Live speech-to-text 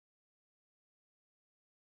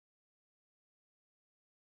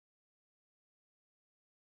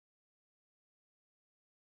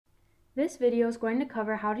This video is going to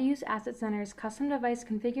cover how to use AssetCentre's custom device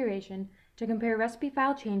configuration to compare recipe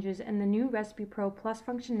file changes in the new RecipePro Plus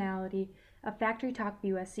functionality of FactoryTalk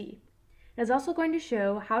View SE. It is also going to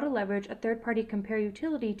show how to leverage a third-party compare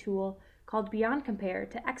utility tool called Beyond Compare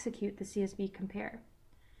to execute the CSV compare.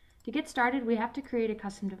 To get started, we have to create a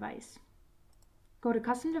custom device. Go to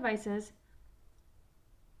Custom Devices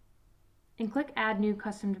and click Add New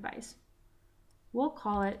Custom Device. We'll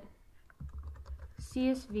call it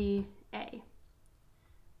CSV A.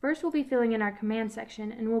 First, we'll be filling in our command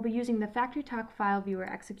section and we'll be using the FactoryTalk File Viewer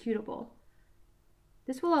executable.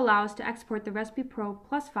 This will allow us to export the RecipePro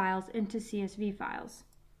Plus files into CSV files.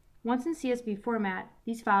 Once in CSV format,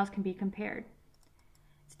 these files can be compared.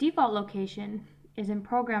 Its default location is in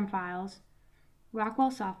Program Files,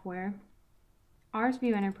 Rockwell Software,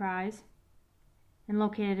 RSView Enterprise, and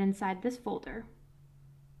located inside this folder.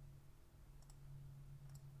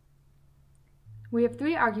 We have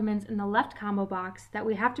 3 arguments in the left combo box that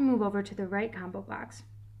we have to move over to the right combo box.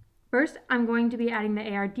 First, I'm going to be adding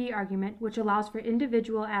the ARD argument, which allows for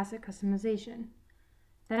individual asset customization.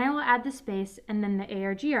 Then I will add the space and then the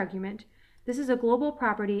ARG argument. This is a global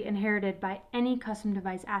property inherited by any custom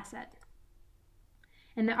device asset.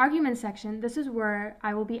 In the argument section, this is where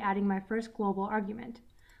I will be adding my first global argument.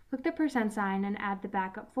 Click the % sign and add the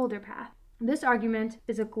backup folder path. This argument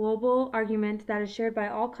is a global argument that is shared by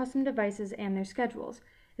all custom devices and their schedules.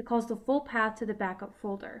 It calls the full path to the backup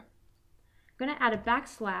folder. I'm going to add a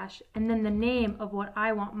backslash and then the name of what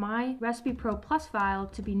I want my RecipePro Plus file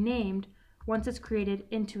to be named once it's created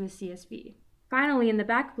into a CSV. Finally, in the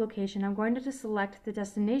backup location, I'm going to select the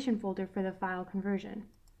destination folder for the file conversion.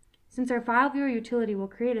 Since our file viewer utility will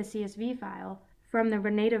create a CSV file from the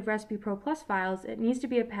native RecipePro Plus files, it needs to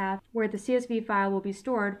be a path where the CSV file will be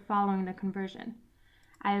stored following the conversion.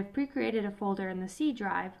 I have pre-created a folder in the C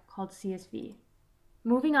drive called CSV.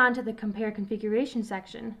 Moving on to the Compare Configuration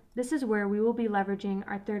section, this is where we will be leveraging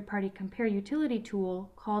our third-party compare utility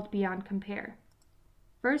tool called Beyond Compare.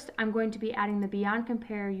 First, I'm going to be adding the Beyond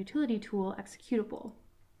Compare utility tool executable.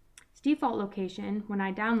 Its default location, when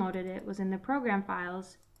I downloaded it, was in the Program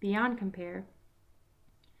Files, Beyond Compare,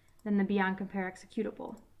 then the Beyond Compare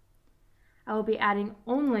executable. I will be adding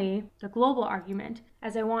only the global argument,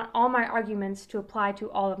 as I want all my arguments to apply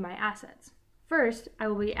to all of my assets. First, I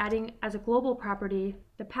will be adding as a global property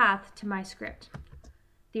the path to my script.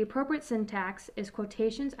 The appropriate syntax is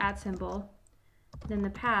quotations @ symbol, then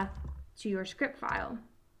the path to your script file.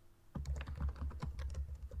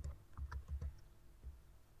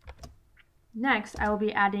 Next, I will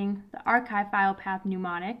be adding the archive file path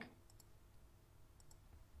mnemonic,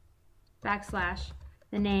 backslash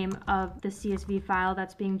the name of the CSV file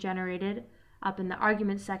that's being generated up in the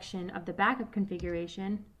argument section of the backup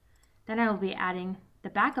configuration. Then I will be adding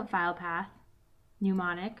the backup file path,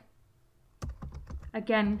 mnemonic,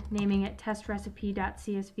 again naming it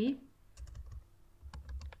testrecipe.csv.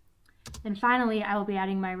 And finally, I will be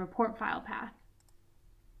adding my report file path.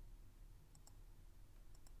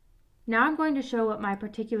 Now I'm going to show what my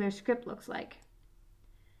particular script looks like.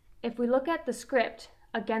 If we look at the script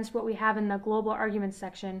against what we have in the global arguments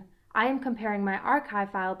section, I am comparing my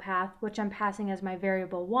archive file path, which I'm passing as my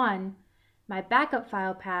variable 1, my backup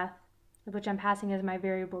file path, which I'm passing as my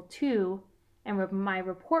variable 2, and my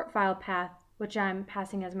report file path, which I'm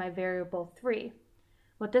passing as my variable 3.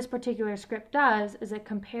 What this particular script does is it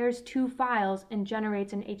compares 2 files and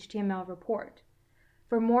generates an HTML report.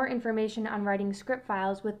 For more information on writing script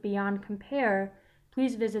files with Beyond Compare,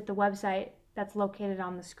 please visit the website that's located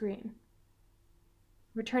on the screen.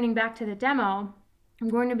 Returning back to the demo, I'm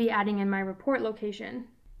going to be adding in my report location.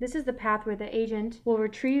 This is the path where the agent will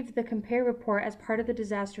retrieve the compare report as part of the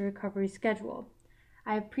disaster recovery schedule.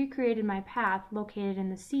 I have pre-created my path located in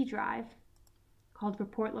the C drive called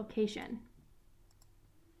report location.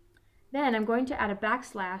 Then I'm going to add a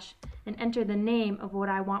backslash and enter the name of what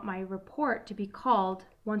I want my report to be called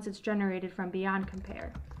once it's generated from Beyond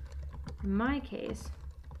Compare. In my case,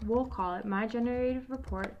 we'll call it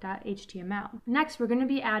myGenerativeReport.html. Next, we're going to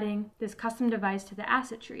be adding this custom device to the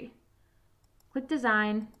asset tree. Click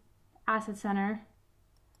Design, AssetCentre,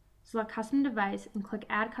 select Custom Device, and click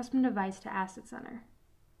Add Custom Device to AssetCentre.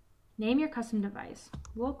 Name your custom device.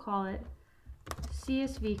 We'll call it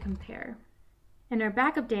CSV Compare. In our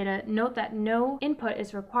backup data, note that no input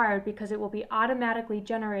is required because it will be automatically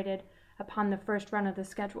generated upon the first run of the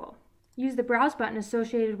schedule. Use the Browse button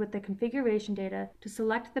associated with the configuration data to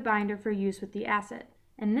select the binder for use with the asset.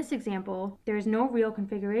 In this example, there is no real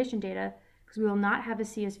configuration data because we will not have a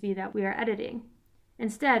CSV that we are editing.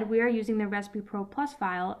 Instead, we are using the RecipePro Plus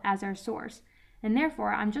file as our source, and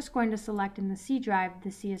therefore I'm just going to select in the C drive the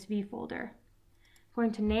CSV folder.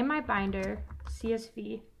 going to name my binder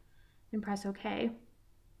CSV and press OK.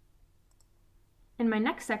 In my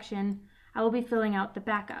next section, I will be filling out the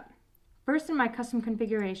backup. First, in my custom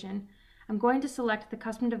configuration, I'm going to select the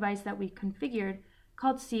custom device that we configured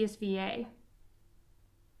called CSVA.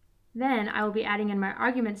 Then I will be adding in my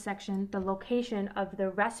arguments section the location of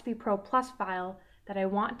the RecipePro Plus file that I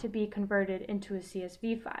want to be converted into a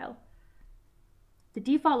CSV file. The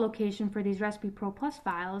default location for these RecipePro Plus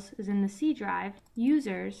files is in the C drive,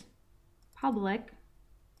 Users, Public,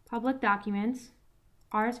 Public Documents,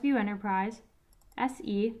 RSView Enterprise,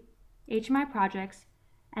 SE, HMI Projects,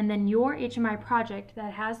 and then your HMI project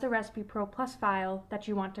that has the RecipePro Plus file that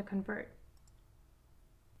you want to convert.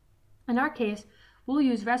 In our case, we'll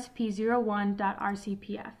use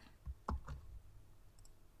recipe01.rcpf.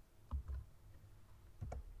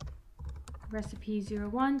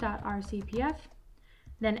 Recipe01.rcpf.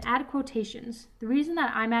 Then add quotations. The reason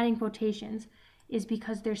that I'm adding quotations is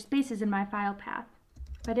because there's spaces in my file path.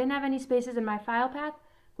 If I didn't have any spaces in my file path,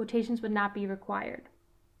 quotations would not be required.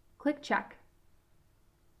 Click Check.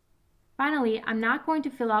 Finally, I'm not going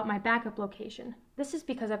to fill out my backup location. This is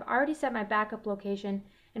because I've already set my backup location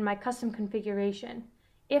in my custom configuration.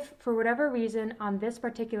 If, for whatever reason, on this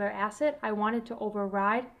particular asset, I wanted to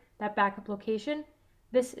override that backup location,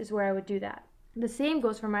 this is where I would do that. The same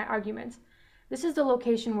goes for my arguments. This is the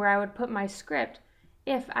location where I would put my script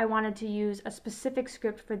if I wanted to use a specific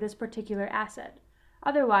script for this particular asset.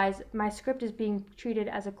 Otherwise, my script is being treated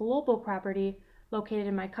as a global property located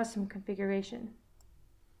in my custom configuration.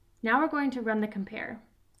 Now we're going to run the compare.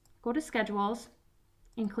 Go to Schedules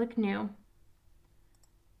and click New.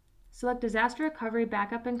 Select Disaster Recovery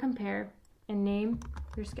Backup and Compare and name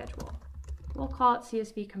your schedule. We'll call it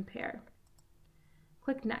CSV Compare.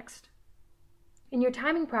 Click Next. In your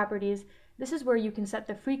timing properties, this is where you can set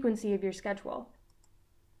the frequency of your schedule.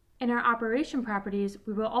 In our operation properties,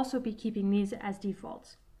 we will also be keeping these as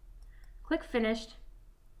defaults. Click Finished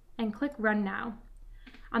and click Run Now.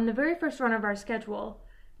 On the very first run of our schedule,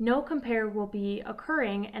 no compare will be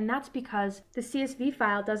occurring, and that's because the CSV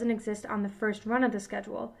file doesn't exist on the first run of the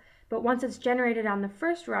schedule, but once it's generated on the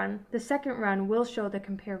first run, the second run will show the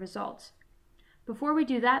compare results. Before we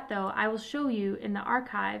do that though, I will show you in the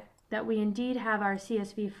archive that we indeed have our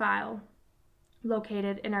CSV file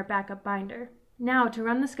located in our backup binder. Now to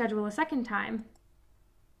run the schedule a second time,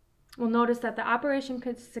 we'll notice that the operation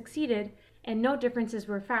succeeded and no differences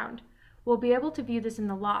were found. We'll be able to view this in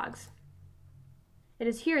the logs. It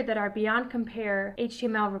is here that our Beyond Compare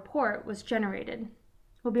HTML report was generated.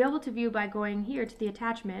 We'll be able to view by going here to the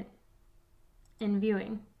attachment and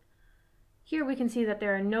viewing. Here we can see that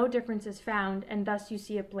there are no differences found, and thus you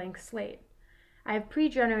see a blank slate. I have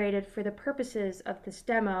pre-generated for the purposes of this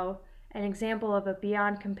demo an example of a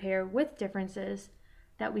Beyond Compare with differences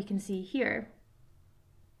that we can see here.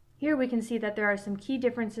 Here we can see that there are some key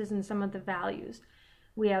differences in some of the values.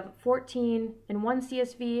 We have 14 in one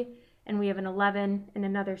CSV, and we have an 11 in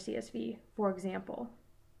another CSV, for example.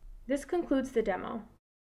 This concludes the demo.